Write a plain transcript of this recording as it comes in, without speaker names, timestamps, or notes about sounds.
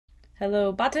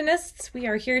Hello botanists, we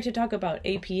are here to talk about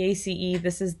Apiaceae.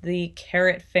 This is the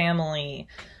carrot family.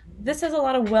 This has a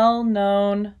lot of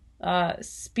well-known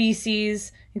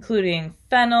species, including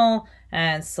fennel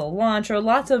and cilantro,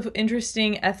 lots of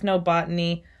interesting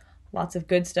ethnobotany, lots of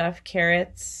good stuff,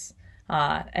 carrots,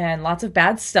 and lots of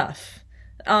bad stuff.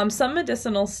 Some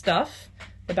medicinal stuff.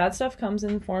 The bad stuff comes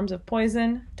in forms of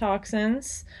poison,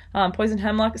 toxins, poison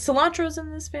hemlock. Cilantro's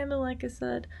in this family, like I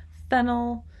said.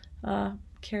 Fennel,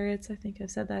 carrots, I think I've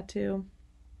said that too.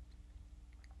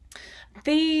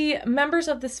 The members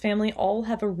of this family all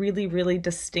have a really, really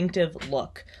distinctive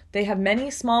look. They have many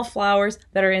small flowers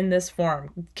that are in this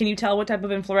form. Can you tell what type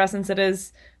of inflorescence it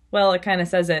is? Well, it kind of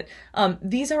says it.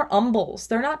 These are umbels.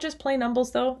 They're not just plain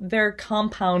umbels, though. They're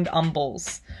compound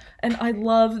umbels. And I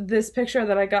love this picture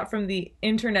that I got from the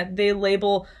internet. They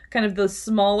label kind of the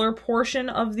smaller portion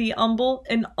of the umbel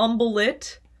an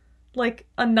umbellet, like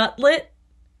a nutlet,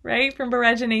 right? From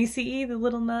Apiaceae, the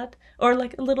little nut. Or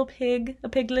like a little pig, a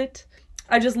piglet.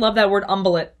 I just love that word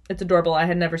umbellet. It's adorable. I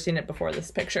had never seen it before this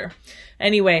picture.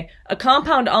 Anyway, a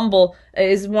compound umbel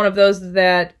is one of those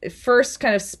that first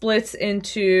kind of splits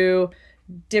into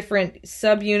different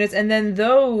subunits, and then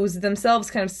those themselves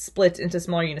kind of split into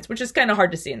smaller units, which is kind of hard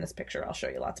to see in this picture. I'll show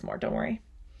you lots more, don't worry.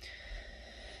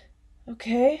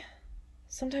 Okay.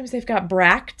 Sometimes they've got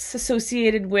bracts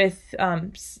associated with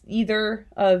either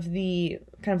of the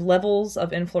kind of levels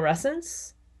of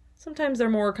inflorescence. Sometimes they're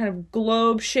more kind of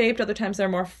globe-shaped, other times they're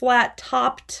more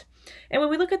flat-topped. And when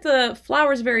we look at the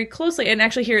flowers very closely, and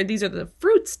actually here, these are the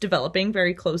fruits developing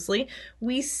very closely,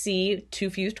 we see two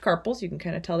fused carpels. You can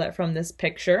kind of tell that from this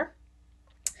picture.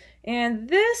 And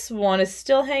this one is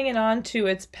still hanging on to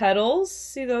its petals.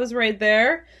 See those right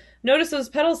there? Notice those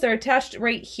petals, they're attached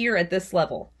right here at this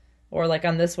level. Or like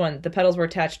on this one, the petals were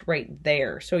attached right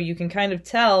there. So you can kind of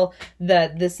tell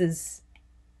that this is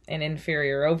an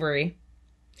inferior ovary.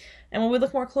 And when we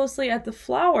look more closely at the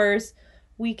flowers,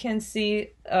 we can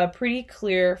see a pretty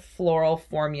clear floral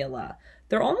formula.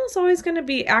 They're almost always going to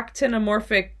be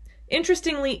actinomorphic,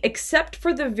 interestingly, except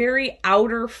for the very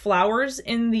outer flowers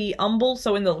in the umbel.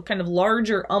 So in the kind of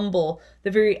larger umbel,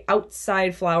 the very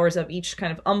outside flowers of each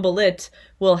kind of umbellet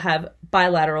will have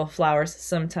bilateral flowers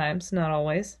sometimes, not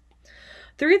always.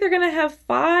 They're either going to have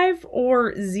 5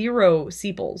 or 0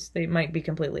 sepals. They might be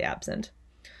completely absent.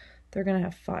 They're going to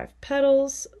have 5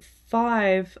 petals,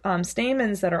 5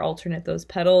 stamens that are alternate those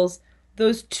petals.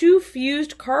 Those 2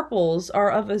 fused carpels are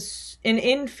of an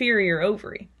inferior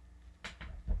ovary.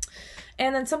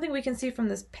 And then something we can see from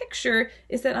this picture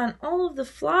is that on all of the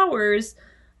flowers,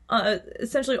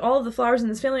 essentially all of the flowers in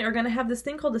this family are going to have this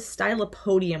thing called a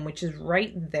podium, which is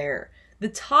right there. The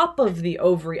top of the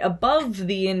ovary, above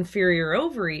the inferior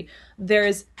ovary,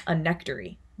 there's a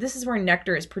nectary. This is where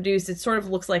nectar is produced. It sort of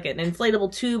looks like an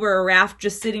inflatable tube or a raft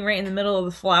just sitting right in the middle of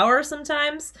the flower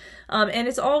sometimes. And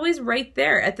it's always right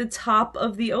there at the top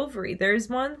of the ovary. There's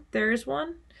one,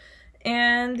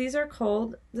 and this is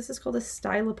called a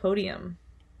stylopodium.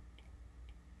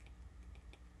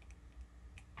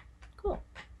 Cool.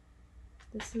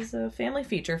 This is a family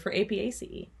feature for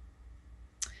Apiaceae.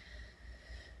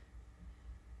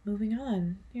 Moving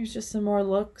on. Here's just some more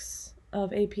looks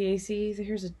of Apiaceae. So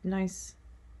here's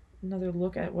another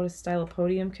look at what a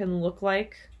stylopodium can look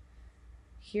like.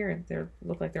 Here, they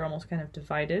look like they're almost kind of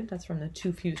divided. That's from the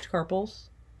 2 fused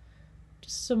carpels.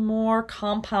 Just some more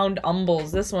compound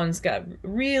umbels. This one's got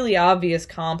really obvious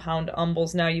compound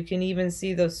umbels. Now you can even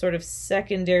see those sort of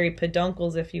secondary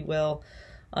peduncles, if you will,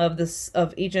 of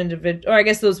each individual, or I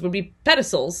guess those would be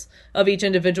pedicels of each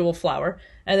individual flower.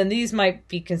 And then these might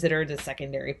be considered a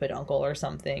secondary peduncle or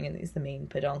something, and these the main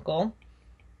peduncle.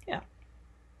 Yeah.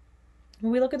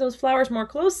 When we look at those flowers more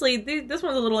closely, this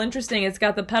one's a little interesting. It's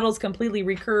got the petals completely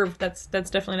recurved. That's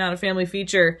definitely not a family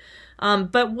feature.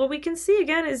 But what we can see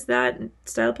again is that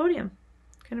stylopodium,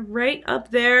 kind of right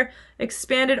up there,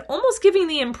 expanded, almost giving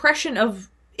the impression of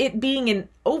it being an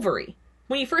ovary.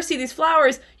 When you first see these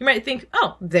flowers, you might think,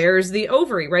 oh, there's the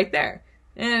ovary right there.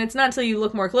 And it's not until you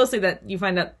look more closely that you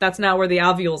find out that's not where the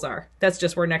ovules are. That's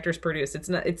just where nectar's produced.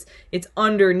 It's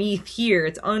underneath here.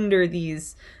 It's under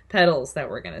these petals that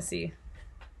we're going to see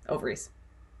ovaries.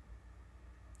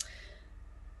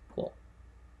 Cool.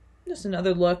 Just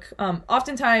another look.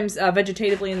 Oftentimes,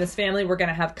 vegetatively in this family, we're going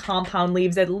to have compound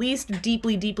leaves, at least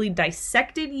deeply, deeply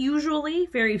dissected, usually.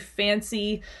 Very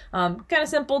fancy, kind of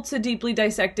simple to deeply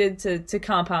dissected to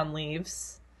compound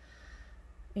leaves.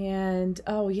 And,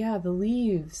 oh yeah, the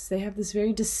leaves. They have this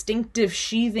very distinctive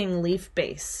sheathing leaf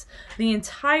base. The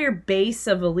entire base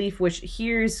of a leaf, which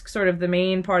here's sort of the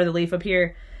main part of the leaf up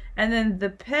here, and then the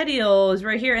petiole is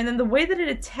right here, and then the way that it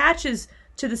attaches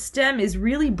to the stem is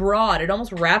really broad. It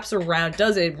almost wraps around,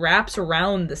 it wraps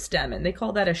around the stem, and they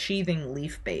call that a sheathing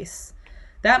leaf base.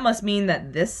 That must mean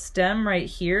that this stem right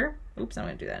here, oops, I'm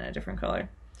going to do that in a different color.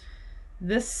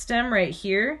 This stem right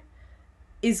here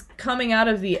is coming out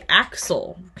of the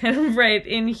axil, kind of right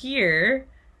in here,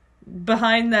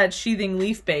 behind that sheathing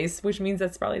leaf base, which means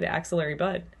that's probably the axillary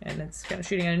bud, and it's kind of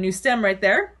shooting out a new stem right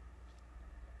there.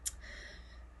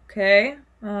 Okay,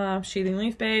 sheathing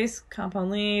leaf base, compound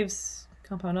leaves,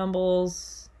 compound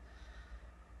umbels.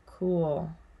 Cool.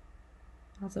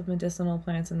 Lots of medicinal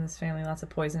plants in this family, lots of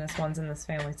poisonous ones in this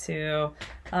family too.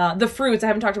 The fruits, I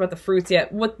haven't talked about the fruits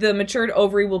yet. What the matured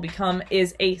ovary will become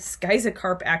is a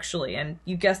schizocarp, actually, and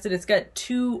you guessed it, it's got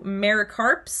 2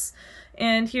 mericarps.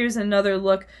 And here's another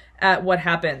look at what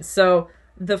happens. So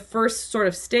the first sort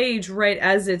of stage, right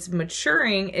as it's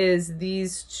maturing, is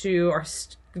these 2 are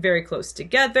very close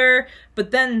together,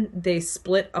 but then they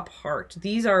split apart.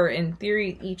 These are, in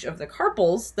theory, each of the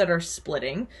carpels that are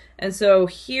splitting. And so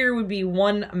here would be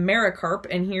one mericarp,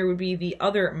 and here would be the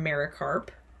other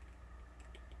mericarp.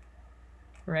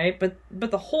 Right? But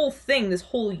the whole thing, this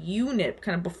whole unit,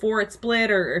 kind of before it split,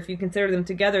 or if you consider them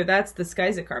together, that's the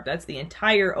schizocarp. That's the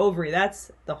entire ovary. That's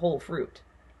the whole fruit.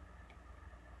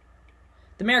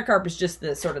 The mericarp is just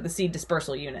the sort of the seed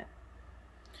dispersal unit.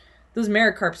 Those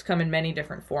mericarps come in many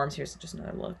different forms. Here's just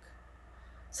another look.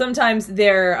 Sometimes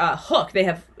they're hooked. They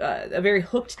have a very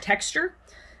hooked texture.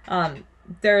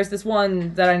 There's this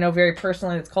one that I know very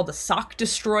personally that's called the sock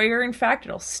destroyer. In fact,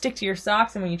 it'll stick to your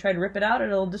socks, and when you try to rip it out,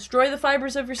 it'll destroy the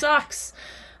fibers of your socks.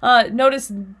 Notice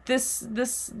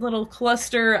this little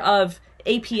cluster of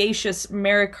Apiaceae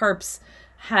mericarps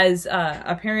has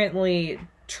apparently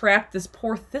trapped this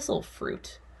poor thistle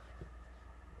fruit.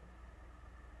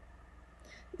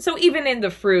 So even in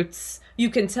the fruits, you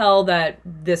can tell that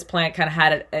this plant kind of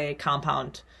had a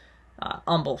compound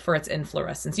umbel for its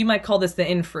inflorescence. You might call this the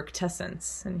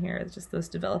infructescence. And here it's just those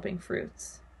developing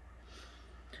fruits.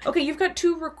 Okay, you've got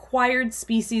 2 required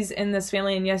species in this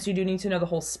family, and yes, you do need to know the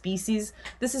whole species.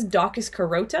 This is Daucus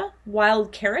carota,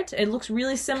 wild carrot. It looks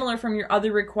really similar from your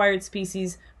other required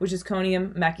species, which is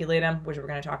Conium maculatum, which we're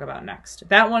going to talk about next.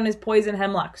 That one is poison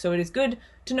hemlock, so it is good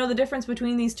to know the difference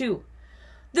between these 2.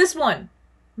 This one,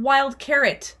 wild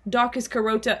carrot, Daucus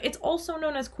carota. It's also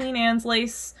known as Queen Anne's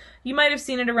lace. You might have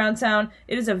seen it around town.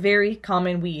 It is a very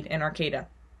common weed in Arcata.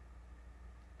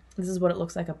 This is what it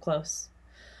looks like up close.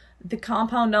 The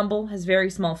compound umbel has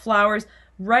very small flowers.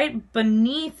 Right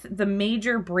beneath the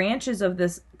major branches of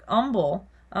this umbel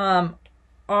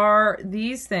are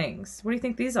these things. What do you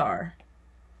think these are?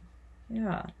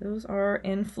 Yeah, those are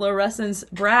inflorescence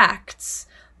bracts.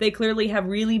 They clearly have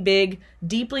really big,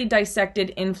 deeply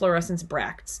dissected inflorescence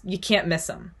bracts. You can't miss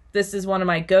them. This is one of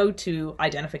my go-to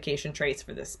identification traits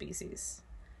for this species.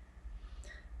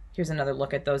 Here's another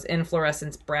look at those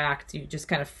inflorescence bracts. You just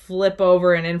kind of flip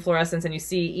over an inflorescence and you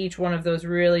see each one of those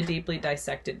really deeply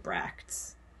dissected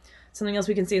bracts. Something else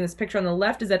we can see in this picture on the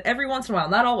left is that every once in a while,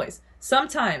 not always,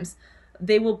 sometimes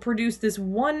they will produce this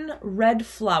one red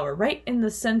flower right in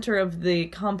the center of the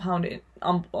compound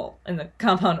umbel.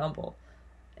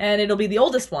 And it'll be the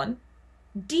oldest one,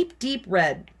 deep, deep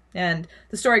red. And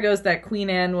the story goes that Queen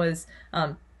Anne was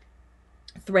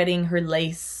threading her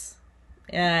lace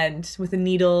and with a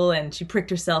needle, and she pricked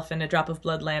herself and a drop of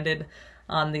blood landed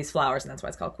on these flowers, and that's why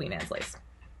it's called Queen Anne's lace.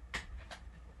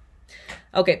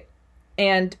 Okay,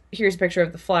 and here's a picture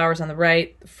of the flowers on the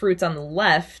right, the fruits on the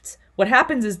left. What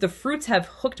happens is the fruits have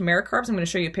hooked mericarps. I'm going to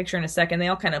show you a picture in a second. They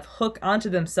all kind of hook onto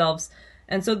themselves,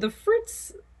 and so the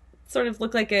fruits sort of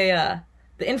look like the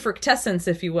infructescence,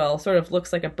 if you will, sort of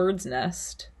looks like a bird's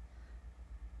nest.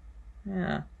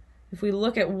 Yeah. If we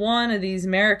look at one of these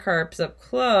mericarps up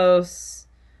close,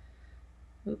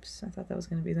 oops, I thought that was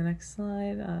going to be the next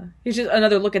slide. Here's just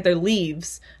another look at their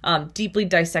leaves. Deeply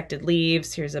dissected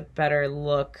leaves. Here's a better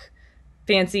look.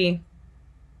 Fancy,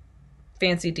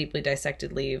 deeply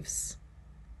dissected leaves.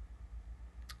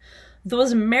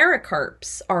 Those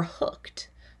mericarps are hooked.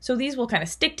 So these will kind of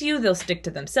stick to you. They'll stick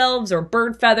to themselves, or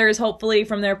bird feathers, hopefully,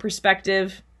 from their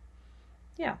perspective.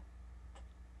 Yeah.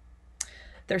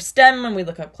 Their stem, when we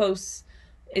look up close,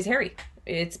 is hairy.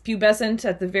 It's pubescent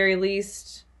at the very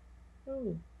least.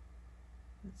 Oh,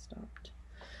 that stopped.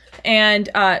 And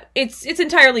it's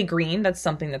entirely green. That's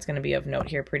something that's going to be of note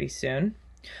here pretty soon.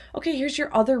 Okay, here's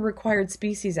your other required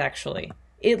species, actually.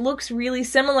 It looks really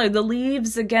similar. The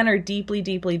leaves, again, are deeply,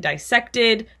 deeply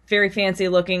dissected, very fancy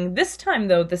looking. This time,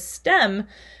 though, the stem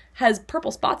has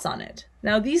purple spots on it.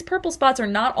 Now, these purple spots are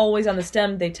not always on the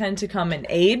stem. They tend to come in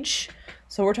age.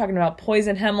 So we're talking about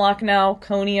poison hemlock now,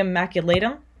 Conium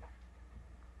maculatum.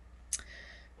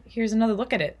 here's another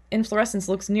look at it. Inflorescence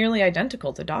looks nearly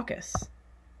identical to Daucus.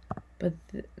 But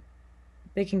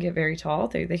they can get very tall.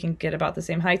 They can get about the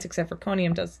same heights, except for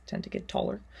Conium does tend to get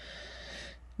taller.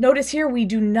 Notice here we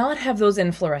do not have those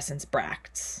inflorescence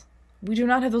bracts. We do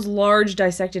not have those large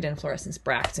dissected inflorescence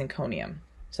bracts in Conium.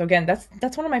 So again,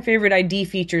 that's one of my favorite ID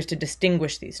features to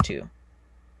distinguish these two.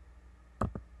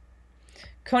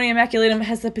 Conium maculatum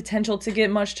has the potential to get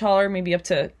much taller, maybe up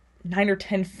to 9 or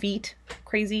 10 feet.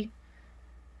 Crazy.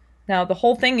 Now, the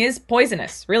whole thing is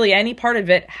poisonous. Really, any part of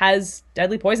it has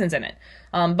deadly poisons in it.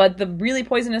 But the really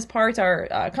poisonous parts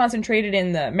are concentrated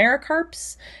in the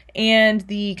mericarps and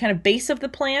the kind of base of the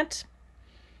plant.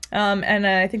 And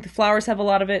I think the flowers have a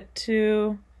lot of it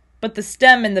too. But the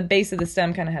stem and the base of the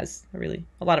stem kind of has really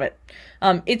a lot of it.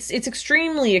 It's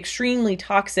extremely, extremely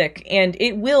toxic, and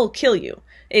it will kill you.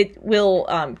 It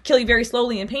will kill you very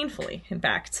slowly and painfully, in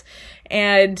fact.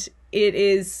 And it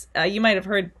is, you might have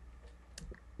heard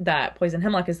that poison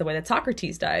hemlock is the way that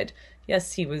Socrates died.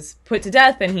 Yes, he was put to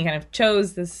death, and he kind of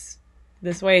chose this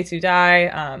way to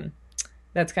die.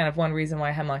 That's kind of one reason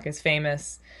why hemlock is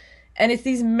famous. And it's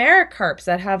these mericarps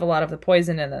that have a lot of the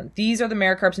poison in them. These are the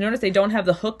mericarps. Notice they don't have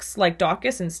the hooks like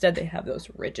Daucus. Instead, they have those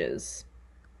ridges.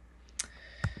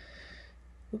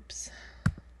 Oops.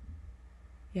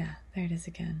 Yeah, there it is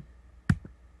again.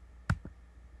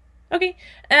 Okay,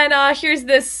 and here's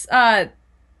this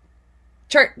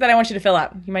chart that I want you to fill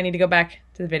out. You might need to go back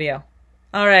to the video.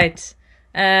 All right,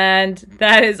 and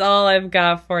that is all I've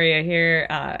got for you here.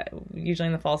 Usually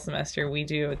in the fall semester, we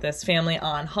do this family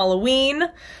on Halloween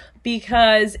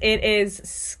because it is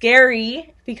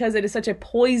scary, because it is such a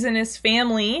poisonous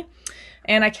family.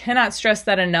 And I cannot stress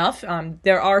that enough.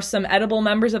 There are some edible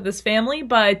members of this family,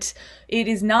 but it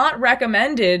is not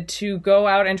recommended to go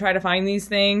out and try to find these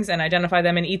things and identify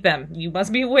them and eat them. You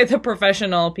must be with a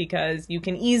professional, because you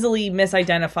can easily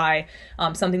misidentify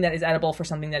something that is edible for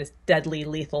something that is deadly,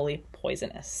 lethally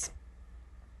poisonous.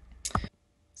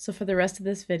 So for the rest of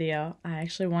this video, I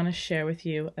actually want to share with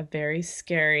you a very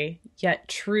scary yet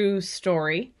true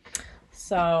story.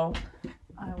 So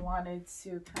I wanted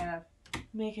to kind of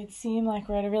make it seem like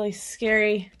we're at a really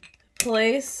scary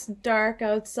place, dark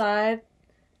outside.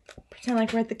 Pretend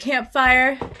like we're at the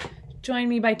campfire. Join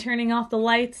me by turning off the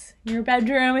lights in your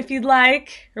bedroom if you'd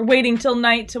like, or waiting till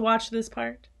night to watch this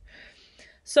part.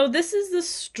 So this is the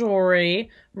story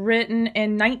written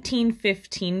in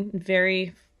 1915,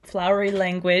 very flowery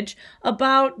language,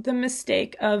 about the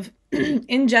mistake of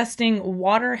ingesting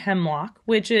water hemlock,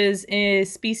 which is a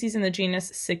species in the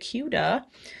genus Cicuta,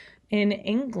 in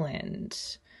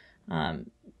England,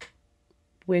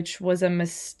 which was a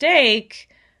mistake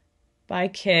by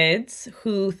kids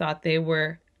who thought they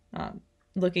were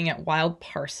looking at wild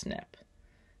parsnip.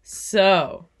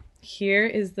 So here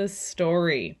is the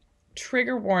story.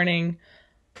 Trigger warning,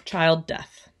 child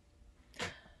death.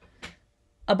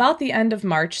 About the end of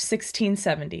March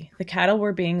 1670, the cattle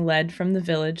were being led from the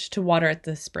village to water at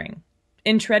the spring.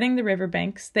 In treading the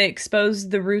riverbanks, they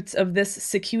exposed the roots of this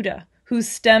cicuta, whose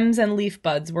stems and leaf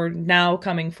buds were now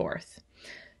coming forth.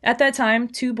 At that time,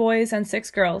 2 boys and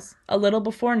 6 girls, a little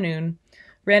before noon,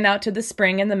 ran out to the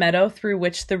spring in the meadow through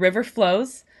which the river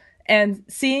flows, and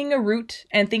seeing a root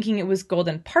and thinking it was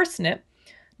golden parsnip,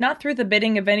 not through the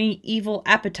bidding of any evil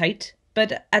appetite,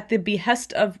 but at the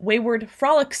behest of wayward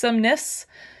frolicsomeness,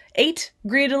 ate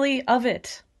greedily of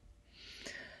it.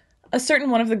 A certain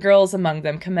one of the girls among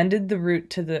them commended the root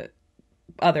to the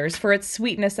others for its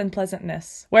sweetness and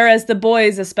pleasantness, whereas the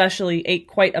boys especially ate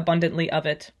quite abundantly of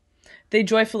it. They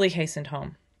joyfully hastened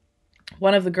home.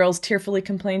 One of the girls tearfully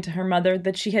complained to her mother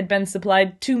that she had been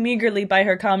supplied too meagerly by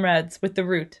her comrades with the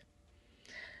root.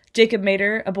 Jacob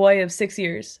Mater, a boy of 6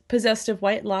 years, possessed of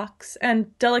white locks,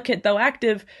 and delicate though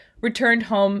active, returned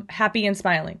home happy and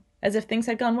smiling, as if things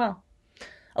had gone well.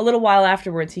 A little while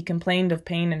afterwards he complained of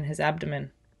pain in his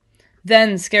abdomen.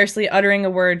 Then, scarcely uttering a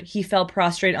word, he fell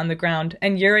prostrate on the ground,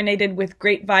 and urinated with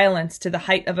great violence to the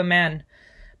height of a man.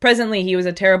 Presently he was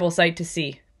a terrible sight to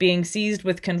see, being seized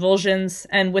with convulsions,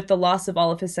 and with the loss of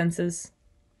all of his senses.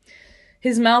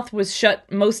 His mouth was shut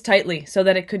most tightly, so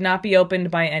that it could not be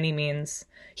opened by any means.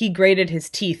 He grated his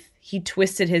teeth, he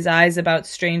twisted his eyes about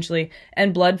strangely,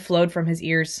 and blood flowed from his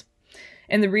ears.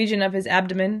 In the region of his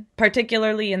abdomen,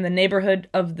 particularly in the neighborhood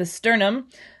of the sternum,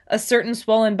 a certain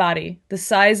swollen body, the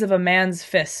size of a man's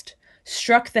fist,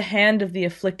 struck the hand of the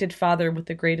afflicted father with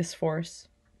the greatest force.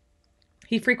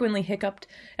 He frequently hiccuped.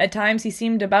 At times he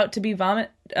seemed about to be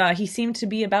vomit. He seemed to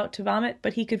be about to vomit,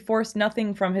 but he could force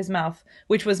nothing from his mouth,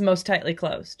 which was most tightly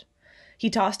closed. He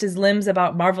tossed his limbs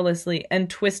about marvelously and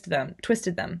twisted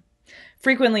them.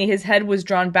 Frequently his head was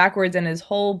drawn backwards and his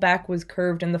whole back was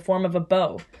curved in the form of a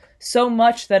bow, so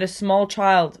much that a small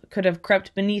child could have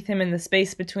crept beneath him in the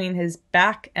space between his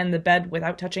back and the bed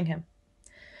without touching him.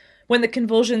 When the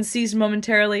convulsions ceased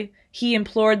momentarily, he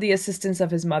implored the assistance of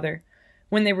his mother.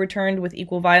 When they returned with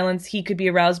equal violence, he could be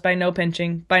aroused by no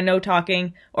pinching, by no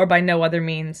talking, or by no other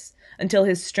means, until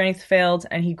his strength failed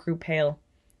and he grew pale.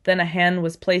 Then a hand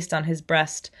was placed on his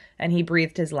breast, and he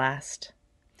breathed his last.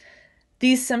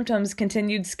 These symptoms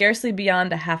continued scarcely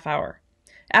beyond a half hour.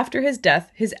 After his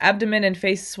death, his abdomen and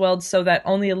face swelled so that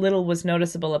only a little was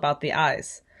noticeable about the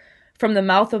eyes. From the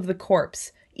mouth of the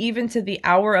corpse, even to the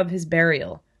hour of his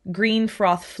burial, green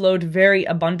froth flowed very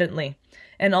abundantly,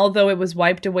 and although it was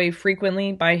wiped away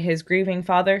frequently by his grieving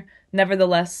father,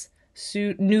 nevertheless,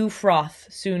 new froth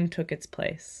soon took its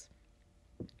place.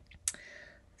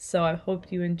 So I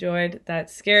hope you enjoyed that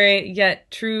scary yet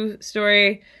true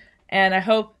story, and I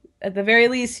hope at the very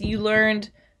least you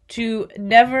learned to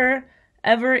never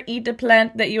ever eat a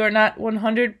plant that you are not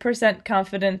 100%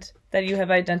 confident that you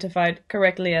have identified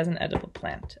correctly as an edible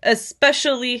plant,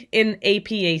 especially in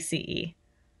Apiaceae.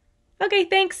 Okay,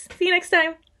 thanks. See you next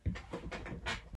time.